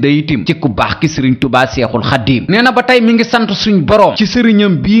xasida itam ci ku baax ki sëriñ Tuubaa Seexul Xaddim nee na ba tey mi ngi sant suñ boroom ci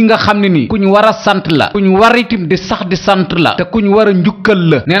sëriñam bii nga xam ne ni ku ñu war a sant la ku ñu war itam di sax di sant la te ku ñu war a njukkal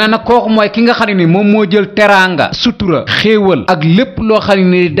la nee na nag kooku mooy ki nga xam ne ni moom moo jël teraanga sutura xéewal ak lépp loo xam ne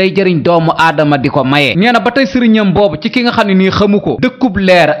ni day jëriñ doomu aadama di ko maye nee na ba tey sëriñam boobu ci ki nga xam ne nii xamu ko dëkkub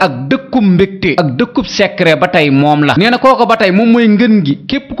leer ak dëkkub mbégte ak dëkkub secret ba tey moom la nee na kooku ba tey moom mooy ngën gi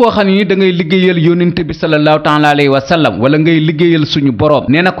képp koo xam ne ni da ngay liggéeyal yónnent bi sallallahu taala alayhi wa sallam wala ngay liggéeyal suñu boroom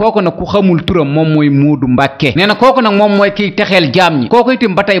nee na kooku nag ku xamul turam moom mooy Moodu Mbàkke nee na kooku nag moom mooy kiy texeel jaam ñi kooku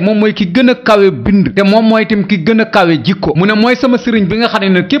itam ba tey moom mooy ki gën a kawe bind te moom mooy itam ki gën a kawe jikko mu ne mooy sama sëriñ bi nga xam ne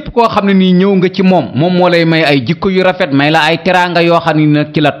nag képp koo xam ne nii ñëw nga ci moom moo lay may ay jikko yu rafet may la ay teraanga yoo xam ne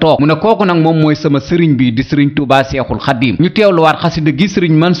nag ci la toog mu ne kooku nag moom mooy sama sëriñ bi di sëriñ Tuubaa Seexul Xaddim ñu teewluwaat xasida gi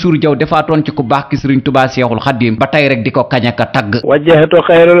sëriñ Mansour Diaw defaatoon ci ku baax ki sëriñ Tuubaa Seexul Xaddim ba tey rek di ko kañ ak a tagg wajjahtu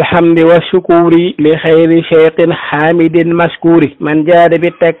xayrul hamdi wa shukuri li xayri cheikhin hamidin mashkuri man jaada bi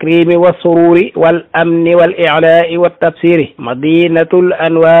takrimi wa sururi wal amni wal i'laa'i wa tafsiri madinatul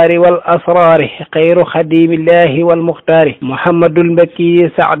anwaari wal asraari xayru xadimillahi wal muxtaari muhammadul mbakki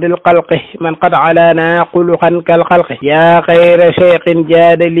saadil xalqi man qad alaana xuluqan kal xalqi yaa xayra cheikhin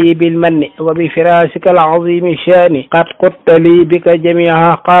jaada lii bil manni wa bi firasika al azimi shaani qad qutta lii bika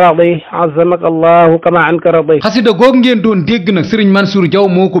jamiha qaradi azamaka allahu kama anka radi xasida googu ngeen doon dégg nag sëriñ Mansour Diaw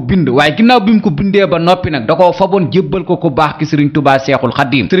moo ko bind waaye ginnaaw bi mu ko bindee ba noppi nag da koo faboon jébbal ko ku baax ki sëriñ Tuubaa Seexul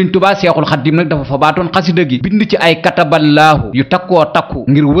Xaddim sëriñ Tuubaa Seexul Xaddim nag dafa fabaatoon xasida gi bind ci ay kataballaahu yu takkoo takku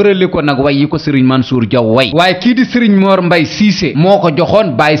ngir wërale ko nag way yi ko sëriñ Mansour Diaw way waaye kii di sëriñ Mor Mbay Siise moo ko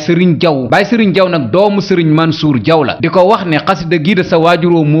joxoon Baay Sëriñ Diaw Baay Sëriñ Diaw nag doomu sëriñ Mansour Diaw la di ko wax ne xasida gii de sa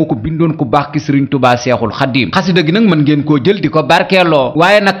waajuroo moo ko bindoon ku baax ki sëriñ Tubaa Seexul Xaddiim xasida gi nag mën ngeen koo jël di ko barkeeloo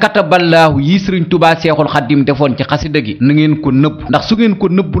waaye nag kataballaahu yi sëriñ Tubaa Seexul Xaddiim defoon ci xasida gi na ngeen ko nëbb ndax su ngeen ko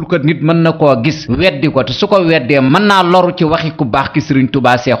nëbbul ko nit mën na koo gis weddi ko te su ko weddee mën naa loru ci waxi ku baax ki sëriñ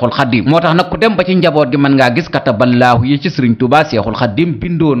Tubaa Seexul Xaddiim moo tax nag ku dem ba ci njaboot gi mën ngaa gis kataballaahu yi ci sëriñ Tubaa Seexul Xaddiim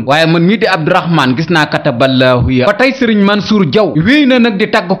bindoon waaye man mii di Abdourahmane gis naa kataballaahu ya ba tey sëriñ Mansour Diaw wéy na nag di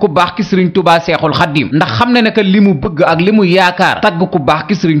tagg ku baax ki sëriñ Tubaa Seexul Xaddiim ndax xam ne ne que li mu bëgg ak li mu yaakaar tagg ku baax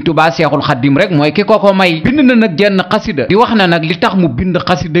ki sëriñ Tubaa Seexul Xaddiim rek mooy ki ko may bind na nag jenn xasida di wax na nag li tax mu bind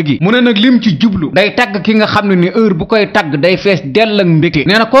xasida gi mu ne nag lim ci jublu day tagg ki nga xam ne ni heure bu koy tagg day fees dell ak mbégte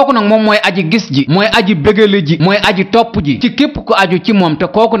nee na kooku nag moom mooy aji gis ji mooy aji bégale ji mooy aji topp ji ci képp ku aju ci moom te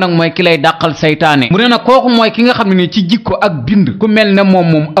kooku nag mooy ki lay dàqal saytaane mu ne nag kooku mooy ki nga xam ne ni ci jikko ak bind ku mel ne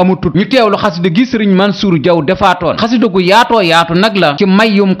moom amutut ñu teewlu xasida gi sëriñ Mansour Diaw defaatoon xasida gu yaatoo yaatu nag la ci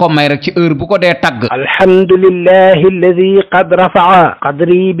may yum ko may rek ci heure bu ko dee tagg alhamdulillahi alladi qad rafaa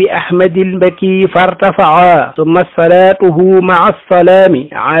qadri bi ahmadil mbaki fartafaa summa salaatuhu maa salaami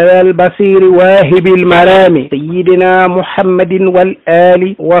ala albasiri waahibi almaraami sayidina muhammadin wal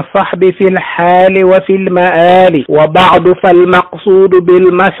ali wa sahbi fi lxaali wa fi lmaali wa baadu falmaqsuudu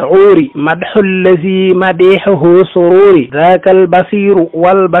bilmascuuri madxu allazi madixuhu sururi daaka albasiru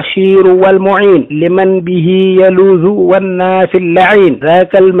walbashiru walmuciin liman bihi yaluuzu wannaafi llaciin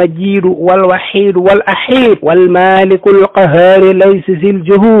daaka almajiidu walwaxiidu walaxiid walmaaliku alqahaari laysa zi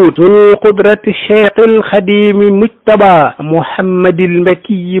ljuhuud zul qudrati cheikhi alxadiimi mujtabaa muhammadi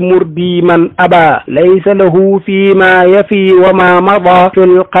almakiyi murdi man abaa laysa lahu fiima yafi wama madaa fi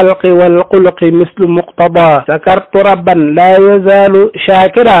lxalqi walxuluqi mislu muqtadaa sakartu rabban laa yazaalu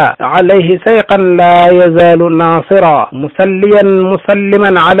shaakira alayhi sayqan laa yazaalu naasira musalliyan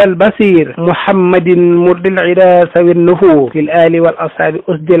musalliman ala albasir muhammadin murdil ida sawi nufuur fi l ali wal ashaabi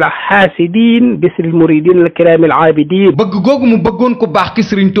usdil xaasidin bisril muridin alkiraami alaabidin bëgg googu mu bëggoon ku baax ki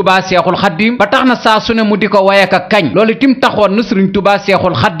sëriñ Tubaa Seexul Xaddiim ba tax na saa su ne mu di ko waye ka kañ loolu tim taxoon na sëriñ Tubaa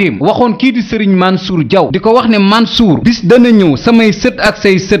Seexul Xaddiim waxoon kii di sëriñ Mansour Diaw di ko wax ne Mansour bis dana ñëw samay sët ak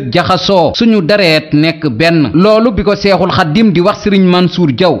say sët jaxasoo suñu dareet nekk benn loolu bi ko Seexul Xaddiim di wax sëriñ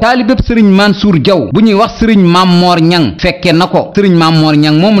Mansour Diaw taalibépp sëriñ Mansour Diaw bu ñuy wax sëriñ Mammoor Ñang fekke na ko sëriñ Mammoor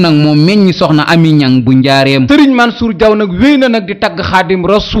Ñang moomu nag moo meññi soxna Ami Ñang bu njaareem sëriñ Mansour Diaw nag wéy na nag di tagg Xaadim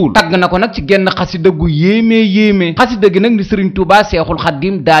Rasuul tagg na ko nag ci genn xasida gu yéeme xasida gi nag di sëriñ Tubaa Seexul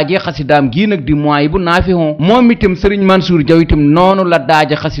Xaddiim daaje xasidaam gii nag di Mawaahibu Naafi'un moom itam sëriñ Mansour Diaw itam noonu la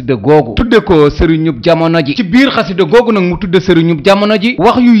daaje xasida googu tudde ko sëriñub jamono ji ci biir xasida googu nag mu tudde sëriñub jamono ji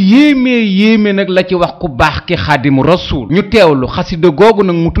wax yu yéeme nag la ci wax ku baax ki Xaadim Rasuul ñu teewlu xasida googu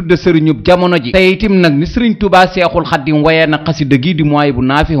nag mu tudde sëriñub jamono ji te itam nag ni sëriñ Tubaa Seexul Xaddiim wayee nag xasida gii di Mawaahibu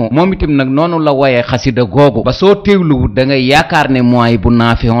Naafi'un moom itam nag noonu la wayee xasida googu ba soo teewluwu da ngay yaakaar ne Mawaahibu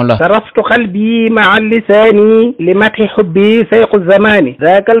Naafi'un la saraftu qalbi maa lisaani li mati xubbi sayqu zamaani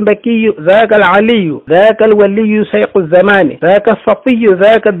zaaka almakiyu zaaka alaliyu zaaka alwaliyu sayqu zamaani zaaka alsafiyu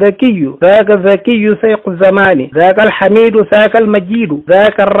zaaka aldakiyu zaaka alzakiyu sayqu zamaani zaaka alxamidu zaaka almajidu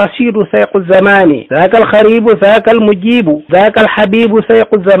zaaka alrashidu sayqu zamaani zaaka alxaribu zaaka almujibu zaaka alxabibu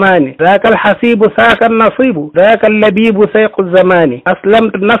sayqu zamaani zaaka alxasibu zaaka alnasibu zaaka allabibu sayqu zamaani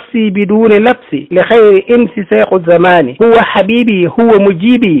aslamtu nafsi biduni labsi li xayri insi sayqu zamaani huwa xabibi huwa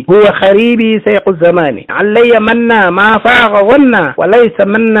mujibi huwa xaribi sayqu zamaani علي منا ما فاق غنى وليس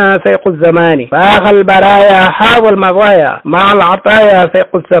منا سيق الزمان فاق البرايا حاض المضايا مع العطايا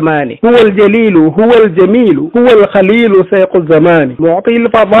سيق الزمان هو الجليل هو الجميل هو الخليل سيق الزمان معطي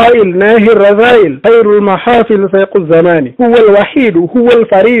الفضائل ناهي الرذائل خير المحافل سيق الزمان هو الوحيد هو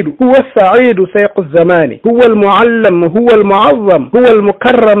الفريد هو السعيد سيق الزمان هو المعلم هو المعظم هو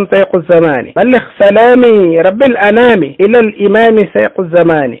المكرم سيق الزمان بلغ سلامي رب الأنام إلى الإمام سيق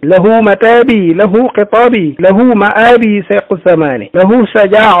الزمان له متابي له خطابي له مآبي سيق الزمان له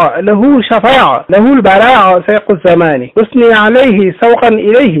شجاعة له شفاعة له البراعة سيق الزمان أثني عليه سوقا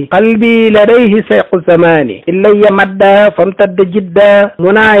إليه قلبي لديه سيق الزمان إلي مدى فامتد جدا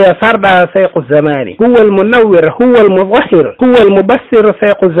منايا فردا سيق الزمان هو المنور هو المظهر هو المبصر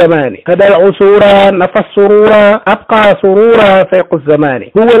سيق الزمان هدى العسورا نفى السرورا أبقى سرورا سيق الزمان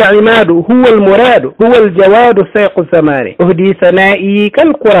هو العماد هو المراد هو الجواد سيق الزمان أهدي ثنائي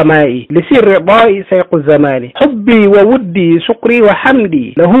كالقرماء لسر رضائي سيق الزمان حبي وودي شكري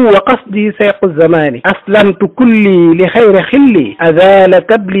وحمدي له وقصدي سيق الزمان أسلمت كلي لخير خلي أزال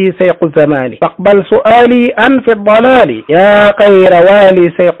كبلي سيق الزمان فاقبل سؤالي أنفي الضلال يا خير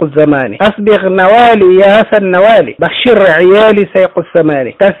والي سيق الزمان أسبغ نوالي يا النوالي بشر عيالي سيق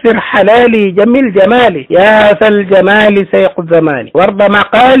الزمان كسر حلالي جميل جمالي يا ذا الجمال سيق الزمان الزمان وارض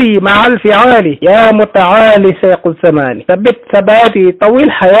مقالي مع الفعال يا متعالي سيق الزمان ثبت ثباتي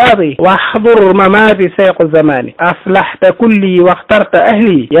طويل حياتي واحضر مماتي سيق الزمان أصلحت كلي واخترت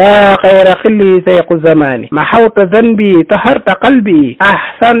أهلي يا خير خلي سيق الزمان محوت ذنبي طهرت قلبي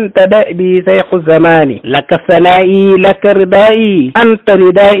أحسنت دأبي سيق الزمان لك ثنائي لك ردائي أنت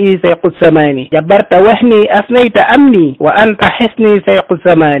ردائي سيق الزمان جبرت وحني أثنيت أمني وأنت حسني سيق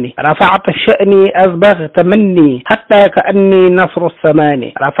الزمان رفعت شأني أسبغت مني حتى كأني نصر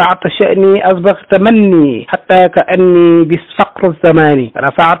الزمان رفعت شأني أسبغت مني حتى كأني بفقر الزمان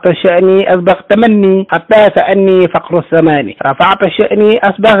رفعت شأني أسبغت مني حتى كأني فقر الزمان رفعت شأني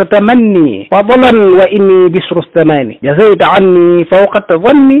أسبغت مني فضلا وإني بشر الزمان جزيت عني فوق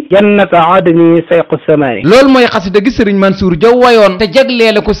ظني جنة عدني سيق الزمان loolu mooy xasida gi sëriñ Mansour Diaw wayoon te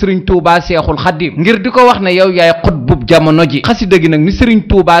jagleele ko sëriñ Touba Seexul Xaddim ngir di ko wax ne yow yaay xutbub jamono ji xasida gi nag ni sëriñ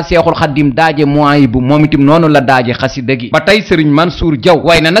Touba Seexul Xaddim daaje Mawahibou moom itam noonu la daaje xasida gi ba tey sëriñ Mansour Diaw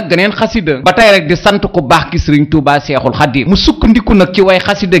way na nag geneen xasida ba tey rek di sant ku baax ki sëriñ Touba Seexul Xaddim mu sukkandiku nag ci way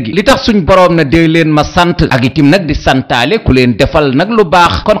xasida gi li tax suñ boroom na dee leen ma sant ak itim nag di santaale ku leen defal nag lu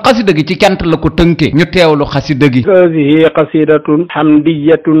baax kon xasida gi ci cant la ko tënke ñu teewlu xasida gi هذه قصيدة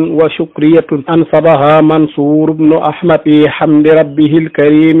حمدية وشكرية أنصبها منصور بن أحمد في حمد ربه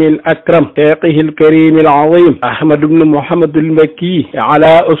الكريم الأكرم شيخه الكريم العظيم أحمد بن محمد المكي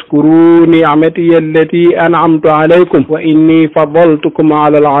على اذكروا نعمتي التي أنعمت عليكم وإني فضلتكم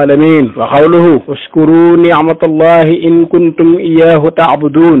على العالمين وقوله اشكروا نعمة الله إن كنتم إياه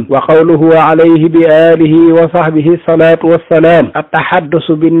تعبدون وقوله عليه بآله وصحبه الصلاة والسلام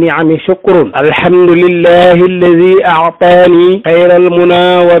التحدث بالنعم شكر الحمد لله الذي أعطاني خير المنى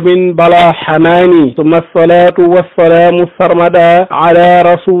ومن بلا حماني ثم الصلاة والسلام السرمدا على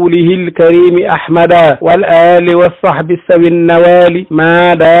رسوله الكريم أحمدا والآل والصحب السوي النوال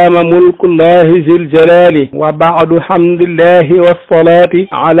ما دام ملك الله ذي الجلال وبعد حمد الله والصلاة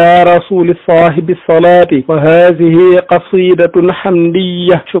على رسول صاحب الصلاة وهذه قصيدة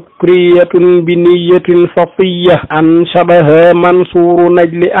حمدية شكرية بنية صفية أنشدها منصور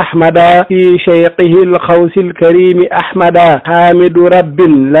نجل أحمدا في شيخه الخوس الكريم أحمدا حامد رب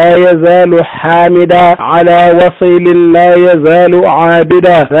لا يزال حامدا على وصيل لا يزال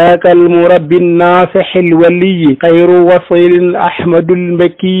عابدا ذاك المربي الناصح الولي خير وصيل أحمد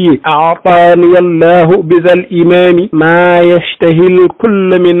المكي أعطاني الله بذا الإمام ما يشتهي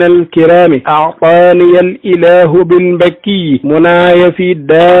الكل من الكرام أعطاني الإله بالمكي مناي في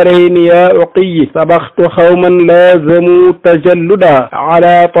الدارين يا أقي سبقت قوما لازموا تجلدا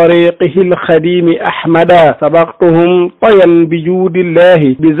على طريقه الخديم أحمدا سبقتهم طيا بجود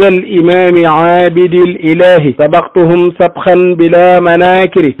الله بذا الإمام عابد الإله سبقتهم سبخا بلا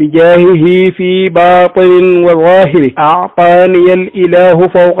مناكر بجاهه في باطن وظاهر أعطاني الإله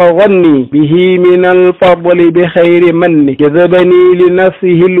فوق ظني به من الفضل بخير من جذبني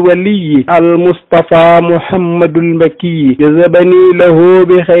لنفسه الولي المصطفى محمد المكي جذبني له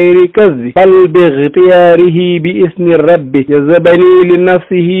بخير كذب بل باختياره بإذن الرب جذبني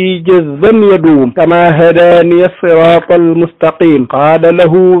لنفسه جذبا يدوم كما هداني الصراط المستقيم قاد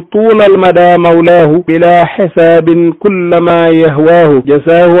له طول المدى مولاه بلا حساب كل ما يهواه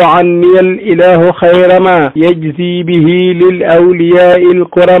جزاه عني الإله خير ما يجزي به للأولياء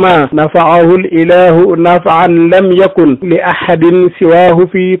الكرما نفعه الإله نفعا لم يكن لأحد سواه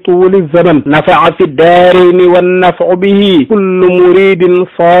في طول الزمن نفع في الدارين والنفع به كل مريد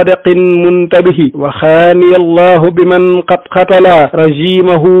صادق منتبه وخاني الله بمن قد قتل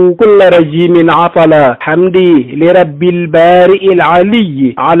رجيمه كل رجيم عطلا حمدي لرب البارئ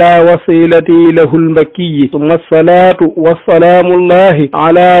العلي على وصيلتي له المكي ثم الصلاة والسلام الله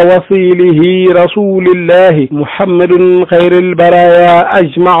على وصيله رسول الله محمد خير البرايا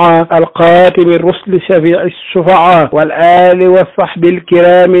أجمع القاتم الرسل شفيع الشفعاء والآل والصحب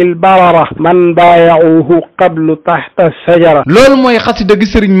الكرام البررة من بايعوه قبل تحت الشجرة loolu mooy xasida gi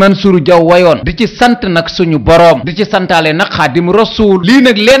sëriñ Mansour Diaw wayoon di ci sant nag suñu boroom di ci santaale nag Xaadim Rasuul lii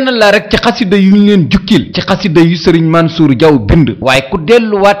nag lenn la rek ci xasida yu ñu leen jukkil ci xasida yu sëriñ Mansour Diaw bind waaye ku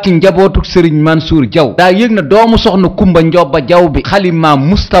delluwaat ci njabootu sëriñ Mansour Diaw daa yëg na doomu soxna Kumba Njoba Diaw bi xalimaa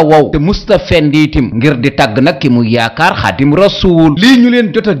musta wow te musta fendiitim ngir di tàgg nag ki mu yaakaar Xaadim Rasuul lii ñu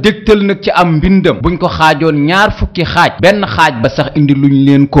leen jot a dégtal nag ci am mbindam buñ ko xaajoon ñaar fukki xaaj benn xaaj ba sax indi luñ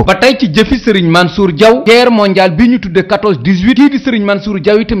leen ko ba tey ci jëfi sëriñ Mansour Diaw guerre mondiale bi ñu tudde 14-18 kii di sëriñ Mansour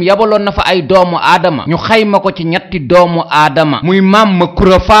Diaw itam yabaloon na fa ay doomu aadama ñu xayma ko ci ñetti doomu aadama muy maam ma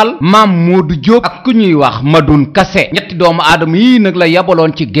Kura Faal maam Moodu Jóob ak ku ñuy wax Madun Kase ñetti doomu aadama yii nag la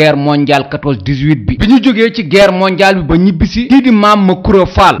yabaloon ci guerre mondiale 14-18 bi ñu jógee ci guerre mondiale bi ba ñibbisi kii di maam ma Kura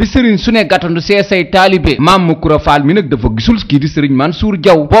Faal bi sëriñ su ne gàttandu seesay taalibe maam ma Kura Faal mi nag dafa gisul kii di sëriñ Mansour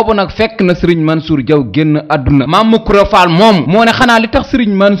Diaw boobu nag fekk na sëriñ Mansour Diaw génn àdduna maam Mama Koura Fall moom moo ne xanaa li tax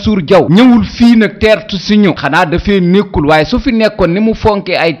sëriñ Mansour Diaw ñëwul fii nag teertu si ñu xanaa dafee nekkul waaye su fi nekkoon ni mu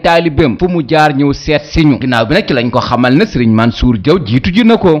fonke ay taalibeem fu mu jaar ñëw seet si ñu ginnaaw bi nag ci lañ ko xamal ne sëriñ Mansour Diaw jiitu ji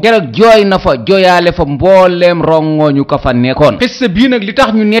na ko keroog jooy na fa jooyaale fa mbooleem rongooñu ko fa nekkoon xissa bii nag li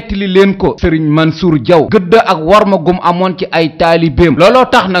tax ñu nettali leen ko sëriñ Mansour Diaw gëdd ak warma gum amoon ci ay taalibeem looloo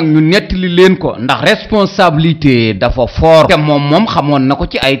tax nag ñu nettali leen ko ndax responsabilité dafa fort te moom xamoon na ko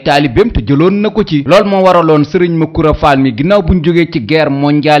ci ay taalibeem te jëloon na ko ci loolu moo waraloon sëriñ Ma Koura Fall mi ginnaaw buñ jógee ci guerre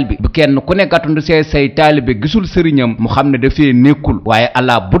mondiale bi bu kenn ku ne gàttandu say taalibe gisul sëriñam mu xam ne dafee nekkul waaye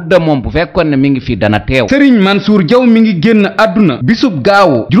ala budda moom bu fekkoon ne mi ngi fi dana teew sëriñ Mansour Diaw mi ngi génn àdduna bisub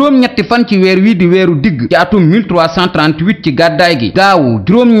gaawu juróom-ñetti fan ci weer wi di weeru digg ci atum 1338 ci gàddaay gi gaawu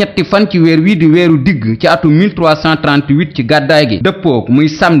juróom-ñetti fan ci weer wi di weeru digg ci atum 1338 ci gàddaay gi dëppook muy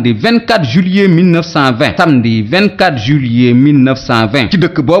samedi 24 juillet 1920 samedi 24 juillet 1920 ci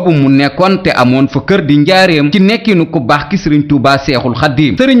dëkk boobu mu nekkoon te amoon fa kër di njaareem ci nekkinu ku baax ki sëriñ Touba Seexul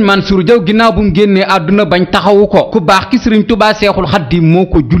Xaddiim sëriñ Mansour Diaw ginnaaw bu mu génnee àdduna bañ taxawu ko ku baax ki sëriñ Touba Seexul Xaddiim moo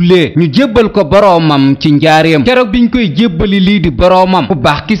ko jullee ñu jébbal ko boroomam ci njaareem keroog biñ koy jébbali lii di boroomam ku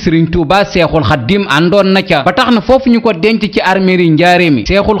baax ki sëriñ Touba Seexul Xaddiim àndoon na ca ba tax na foofu ñu ko denc ci armeeri njaareem yi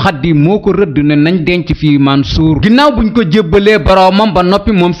Seexul Xaddiim moo ko rëdd ne nañ denc fii Mansour ginnaaw buñ ko jébbalee boroomam ba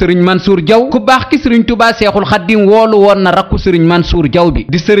noppi moom sëriñ Mansour Diaw ku baax ki sëriñ Touba Seexul Xaddiim woolu woon na rakku sëriñ Mansour Diaw bi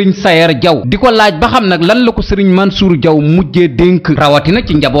di sëriñ Sayer Diaw di ko laaj ba xam nag lan la ko sëriñ Mansour Diaw mujjee dénk rawatina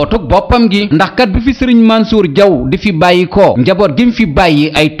ci njabootug boppam gi ndax kat bi fi sëriñ Mansour Diaw di fi bàyyi ko njaboot gi mu fi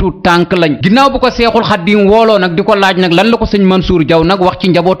bàyyi ay tuut tànk lañ ginnaaw bu ko Seexul Xaddiim wooloo nag di ko laaj nag lan la ko sëriñ Mansour Diaw nag wax ci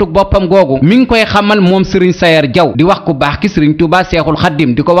njabootug boppam googu mi ngi koy xamal moom sëriñ Sayer Diaw di wax ku baax ki sëriñ Touba Seexul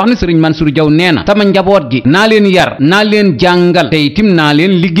Xaddiim di ko wax ne sëriñ Mansour Diaw nee na sama njaboot gi naa leen yar naa leen jàngal te itim naa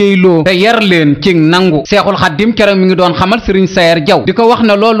leen liggéeyloo te yar leen ci nangu Seexul Xaddiim keroog mi ngi doon xamal sëriñ Sayer Diaw di ko wax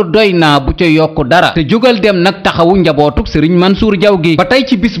ne loolu doy naa bu ca yokku dara te jógal dem nag taxawu njabootug sëriñ Mansour Diaw gi ba tey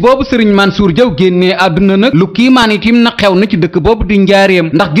ci bis boobu sëriñ Mansour Diaw génnee àdduna nag lu kiimaan itim na xew na ci dëkk boobu di njaareem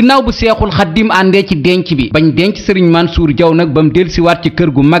ndax ginnaaw bu Seexul Xaddiim àndee ci denc bi bañ denc sëriñ Mansour Diaw nag ba mu dellusiwaat ci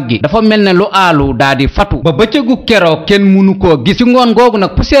kër gu mag gi dafa mel ne lu aalu daa di fatu ba bëccëgu keroog kenn munu koo gis ci ngoon googu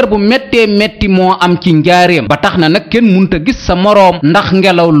nag poussière bu méttee métti moo am ci njaareem ba tax na nag kenn munta gis sa moroom ndax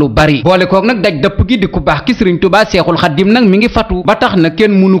ngelaw lu bari boole koog nag daj dëpp gi di ku baax ki sëriñ Touba Seexul Xaddiim nag mi ngi fatu ba tax na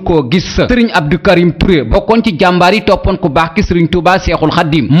kenn munu koo gis sëriñ Abdou Karim Touré bokkoon ci jàmbaar yi toppoon ku baax ki sëriñ Touba Seexul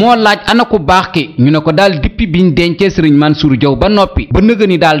Xaddiim moo laaj ana ku baax ki ñu ne ko daal dippi biñ dencee sëriñ Mansour Diaw ba noppi ba nëga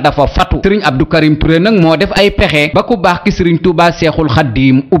ni daal dafa fatu sëriñ Abdou Karim Touré nag moo def ay pexe ba ku baax ki sëriñ Touba Seexul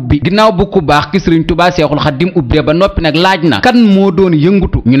Xaddiim ubbi ginnaaw bu ku baax ki sëriñ Touba Seexul Xaddiim ubbee ba noppi nag laaj na kan moo doon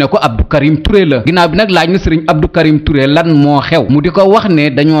yëngutu ñu ne ko Abdou Karim Touré la ginnaaw bi nag laaj na sëriñ Abdou Karim Touré lan moo xew mu di ko wax ne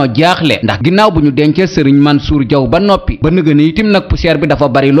dañoo jaaxle ndax ginnaaw bu ñu dencee sëriñ Mansour Diaw ba noppi ba nëga ni itim nag poussière bi dafa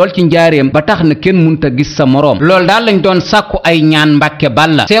bari lool ci njaareem ba tax na kenn munta gis sa moroom loolu daal lañ doon sàkku ay ñaan Mbàkke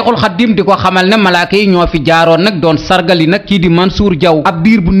Balla Seexul Xaddiim di ko xamal ne malaaka yi ñoo fi jaaroon nag doon sargali nag kii di Mansour Diaw ab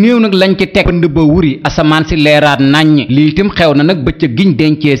diir bu néew nag lañ ci teg pënd ba wuri asamaan si leeraat naññ lii itam xew na nag bëccëg giñ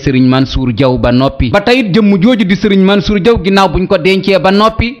dencee sëriñ Mansour Diaw ba noppi ba teyit jëmm jooju di sëriñ Mansour Diaw ginnaaw buñ ko dencee ba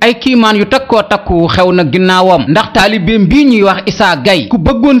noppi ay kiimaan yu takkoo takku xew na ginnaawam ndax taalibeem bii ñuy wax Issa Gaye ku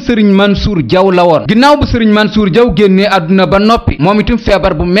bëggoon sëriñ Mansour Diaw la woon ginnaaw bu sëriñ Mansour Diaw génnee àdduna ba noppi moom itam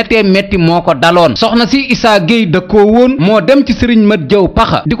feebar bu méttee métti moo ko daloon soxna si Issa Gaye dëkkoo woon moo dem ci sëriñ Mat Diaw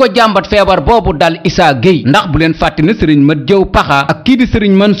Paxa di ko jàmbat feebar boobu dal Issa Gaye ndax bu leen fàtte ne sëriñ Mat Diaw Paxa ak kii di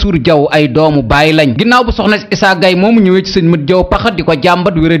sëriñ Mansour Diaw ay doomu baay lañ ginnaaw bu soxna si Issa Gaye moomu ñëwee ci sëriñ Mat Diaw Paxa di ko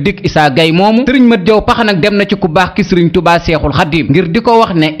jàmbat wér a dikk Issa Gaye moomu sëriñ Mat Diaw Paxa nag dem na ci ku baax ki sëriñ Touba Seexul Xaddiim ngir di ko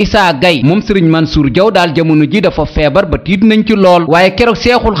wax ne Issa Gaye moom sëriñ Mansour Diaw daal jamono ji dafa feebar ba tiit nañ ci lool waaye keroog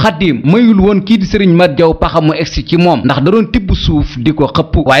Seexul Xaddiim mayul woon kii di sëriñ Mat Diaw Paxa mu egsi ci moom ndax da doon tibb suuf di ko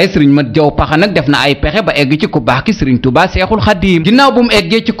xëpp waaye sëriñ Mat Diaw Paxa nag def na ay pexe ba egg ci ku baax ki sëriñ Touba Seexul Xaddiim ginnaaw bu mu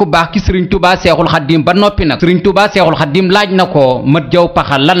eggee ci ku baax ki sëriñ Touba Seexul Xaddiim ba noppi nag sëriñ Touba Seexul Xaddiim laaj na ko Mat Diaw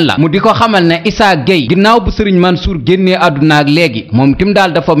Paxa lan la mu di ko xamal ne Issa Gaye ginnaaw bu sëriñ Mansour génnee àdduna ak léegi moom itam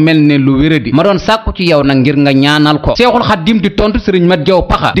daal dafa mel ne lu wéradi ma doon sàkku ci yow nag ngir nga ñaanal ko Seexul Xaddiim di tontu sëriñ Mat Diaw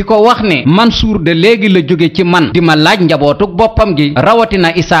Paxa di ko wax ne Mansour de léegi la jóge ci man di ma laaj njabootug boppam gi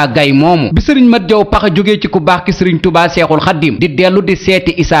rawatina Issa Gaye moomu bi sëriñ Mat Diaw Paxa jógee ci ku baax ki sëriñ Touba Seexul Xaddiim di dellu di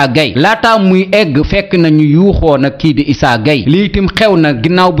seeti Issa Gaye laataa muy egg fekk nañu yuuxoo nag kii di Issa Gaye lii itam xew na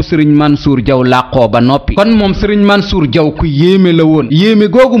ginnaaw bu sëriñ Mansour Diaw làqoo ba noppi kon moom sëriñ Mansour Diaw ku yéeme la woon yéeme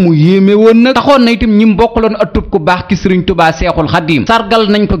googu mu yéeme woon nag taxoon na itam ñi mbokkaloon ëttub ku baax ki sëriñ Touba Seexul Xaddiim sargal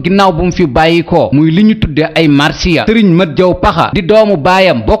nañ ko ginnaaw bu mu fi bàyyi ko muy li ñu tudde ay marsiya sëriñ Mat Diaw Paxa di doomu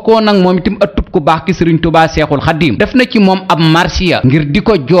baayam bokkoon nag moom itam ëttub ku baax ki sëriñ Tuubaa Seexul Xadiim def na ci moom ab marsiya ngir di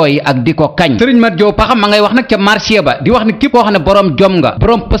ko jooy ak di ko kañ. sëriñ Mat Jaw Paxa ma ngay wax nag ca marsiya ba di wax ne képp koo xam ne boroom jom nga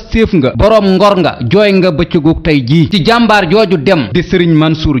boroom pastéef nga boroom ngor nga jooy nga bëccëgu tey jii ci jàmbaar jooju dem di sëriñ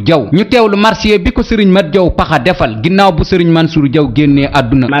Mansour Diaw. ñu teewlu marsiya bi ko sëriñ Mat Jaw Paxa defal ginnaaw bu sëriñ Mansour Diaw génnee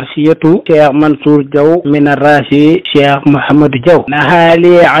àdduna. marsiyatu Cheikh Mansour Diaw min arrashi Cheikh Mouhamadou Diaw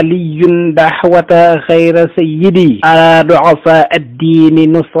nahaali aliyun dahwata xayra sayyidi ala du'afa ad-diini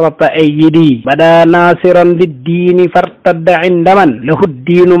nusrata ayyidi bada nasiran lid-diini fartadda indaman lahu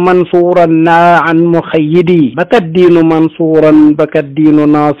ad-diinu mansuuran na'an muxayyidi baka ad-diinu mansuuran baka ad-diinu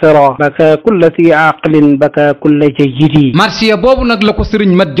nasira baka kulla si aqlin baka kulla jayyidi. marsiya boobu nag la ko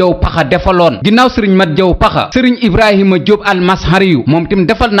sëriñ Mat Jaw Paxa defaloon ginnaaw sëriñ Mat Jaw Paxa sëriñ Ibrahima Diop al-Mashariyu moom tim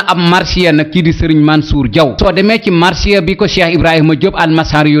defal na ab marsiya nag kii di sëriñ Mansour Diaw. soo demee ci marsiya bi ko Cheikh Ibrahima Diop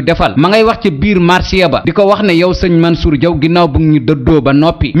al-Mashariyu defal ma ngay wax ci biir marsiya ba di ko wax ne yow sëñ Mansour Diaw ginnaaw bu ñu dëddoo ba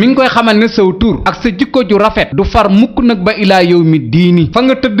noppi mi ngi koy xamal ne saw tur ak sa jikko ju rafet du far mukk nag ba ilaa yow mi diini fa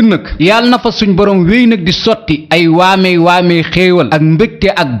nga tëdd nag yàlla na fa suñ borom wéy nag di sotti ay waamee xéewal ak mbégte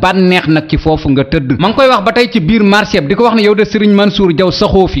ak bànneex nag ci foofu nga tëdd. ma ngi koy wax ba tey ci biir marsiya bi di ko wax ne yow de sëriñ Mansour Diaw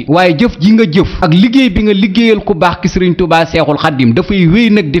saxoo fi waaye jëf ji nga jëf ak liggéey bi nga liggéeyal ku baax ki sëriñ Tuubaa Seexul Xadiim dafay wéy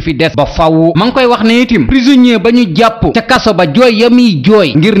nag di fi des ba faww. ma ngi koy wax ne itim prisonnier ba ñu jàpp ca kaso ba jooy ya muy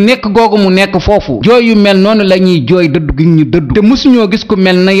jooy ngir nekk googu mu nekk foofu jooy yu mel noonu la ñuy jooy dëddu gi ñu dëddu te mësuñoo gis ku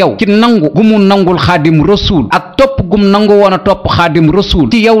mel na yow ci nangu gu mu nangul Xaadim Rasuul ak topp gum nangu woon a topp Xaadim Rasuul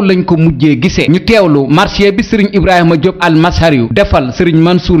ci yow lañ ko mujjee gisee. ñu teewlu marsiya bi sëriñ Ibrahima Diop al-Mashariyu defal sëriñ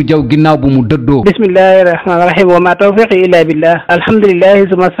Mansour Diaw ginnaaw bu mu dëddoo. bismillahi rahmaani rahim wa ma tawfiqi illa billah alhamdulillahi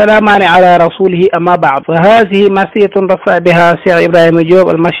summa salaamaani ala rasulihi amma ba'd fa haadihi marsiyatun rafa biha Cheikh Ibrahima Diop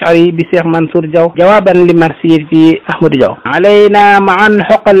al-Mashari bi Cheikh Mansour Diaw jawaban li marsiyati Ahmadou Diaw alayna ma'an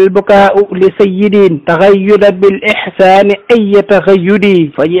huqal bukaa'u li sayyidin taghayyuda bil ihsani ay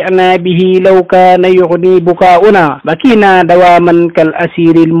taghayyudi faji'na bihi law kana yughni bukaa'una bakina dawaman kal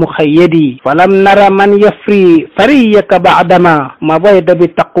asiri al mukhayyadi falam nara man yafri fariyaka ba'dama madayta bi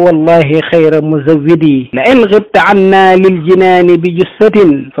taqwallahi khayra muzawwidi la in ghibta anna lil jinani bi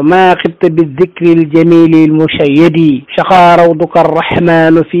jussatin fama khibta bi dhikri al jamili al mushayyadi shaqa rawduka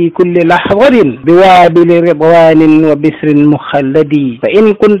arrahmanu fi kulli lahzatin biwabili ridwanin wa bisrin mukhalladi fa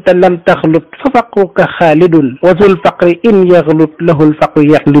in kunta lam takhlut fa faqruka khalidun wa zul faqri in yaghlut lahu al faqru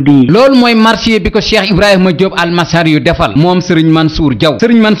yaqludi. loolu mooy marsiya bi ko Cheikh Ibrahima Diop al-Mashariyu defal moom sëriñ Mansour Diaw.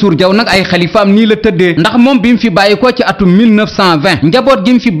 sëriñ Mansour Diaw nag ay xalifaam nii la tëddee ndax moom bi mu fi bàyyi ko ci atum 1920 njaboot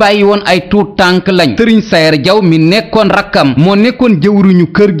gi mu fi bàyyi woon ay tuut tànk lañ sëriñ Sayer Diaw mi nekkoon rakkam moo nekkoon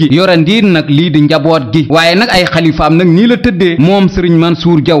jëwruñu kër gi yorandiin nag lii di njaboot gi waaye nag ay xalifaam nag nii la tëddee moom sëriñ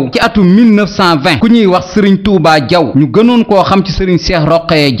Mansour Diaw ci atum 1920 ku ñuy wax sëriñ Touba Diaw ñu gënoon koo xam ci sëriñ Cheikh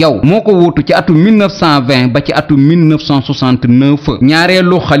Roqaye Diaw moo ko wuutu ci atum 1920 ba ci atum 1969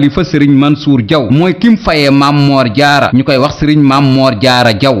 ñaareelu xalifa sëriñ Mansour Diaw mooy kim fayee Maam Moor Jaara ñu koy wax sëriñ Maam Moor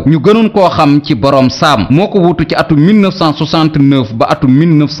Jaara Diaw ñu gënoon koo xam ci borom saam moo ko wuutu ci atum 1969 ba atum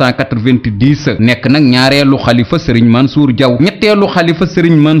 1990 nekk nag ñaareelu xalifa sëriñ Mansour Diaw ñetteelu xalifa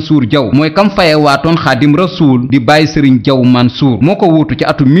sëriñ Mansour Diaw mooy kam faye waatoon Xaadim Rasuul di bàyyi sëriñ Diaw Mansour moo ko wuutu ci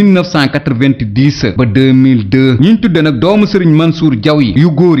atum 1990 ba 2002 ñiñ tudde nag doomu sëriñ Mansour Diaw yi yu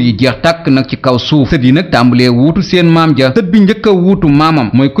góor yi jeex tàkk nag ci kaw suuf sët yi nag tàmbalee wuutu seen maam ja sët bi njëkk a wuutu maamam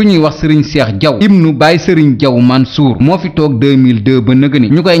mooy ku ñuy wax sëriñ Cheikh Diaw ibnu bàyyi sëriñ Diaw Mansour moo fi toog 2002 ba nëgëni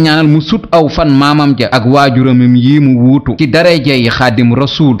ñu koy ñaanal mu sut aw fan maamam ja ak waajuramam yi mu wuutu ci dareje yi Xaadim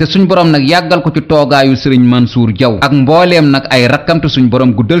Rasuul te suñ borom nag yàggal ko ci toogaayu sëriñ Mansour Diaw ak mbooleem nag ay rakkam te suñ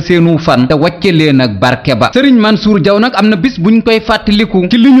borom guddal seenu fan te wàcce leen ak barke ba sëriñ Mansour Diaw nag am na bis buñ koy fàttaliku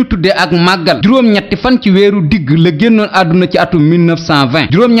ci li ñu tudde ak màggal juróom-ñetti fan ci weeru digg la génnoon àdduna ci atum 1920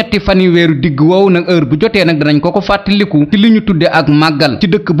 juróom-ñetti fan yi weeru digg woowu nag heure bu jotee nag danañ ko fàttaliku ci li ñu tudde ak màggal ci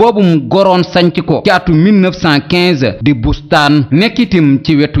dëkk boobu mu goroon sanc ko ci atum 1915 di bustaan nekkitim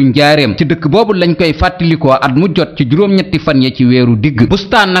ci wetu njaareem ci dëkk boobu lañ koy fàttalikoo at mu jot ci juróom-ñetti fan ya ci weeru digg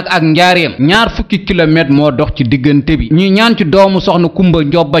bustaan nag ak njaareem ñaar fukki kilomètre moo dox ci diggante bi ñuy ñaan ci doomu soxna Kumba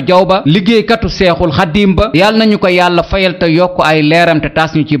Njobba Jaw ba liggéeykatu Seexul Xadiim ba yàlla nañu ko yàlla fayal te yokk ay leeram te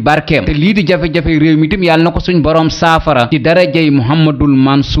taas ñu ci barkeem te lii di jafe-jafe réew mi tim yàlla na ko suñ boroom saafara ci darajey Muhammadul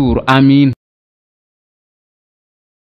Mansour amiin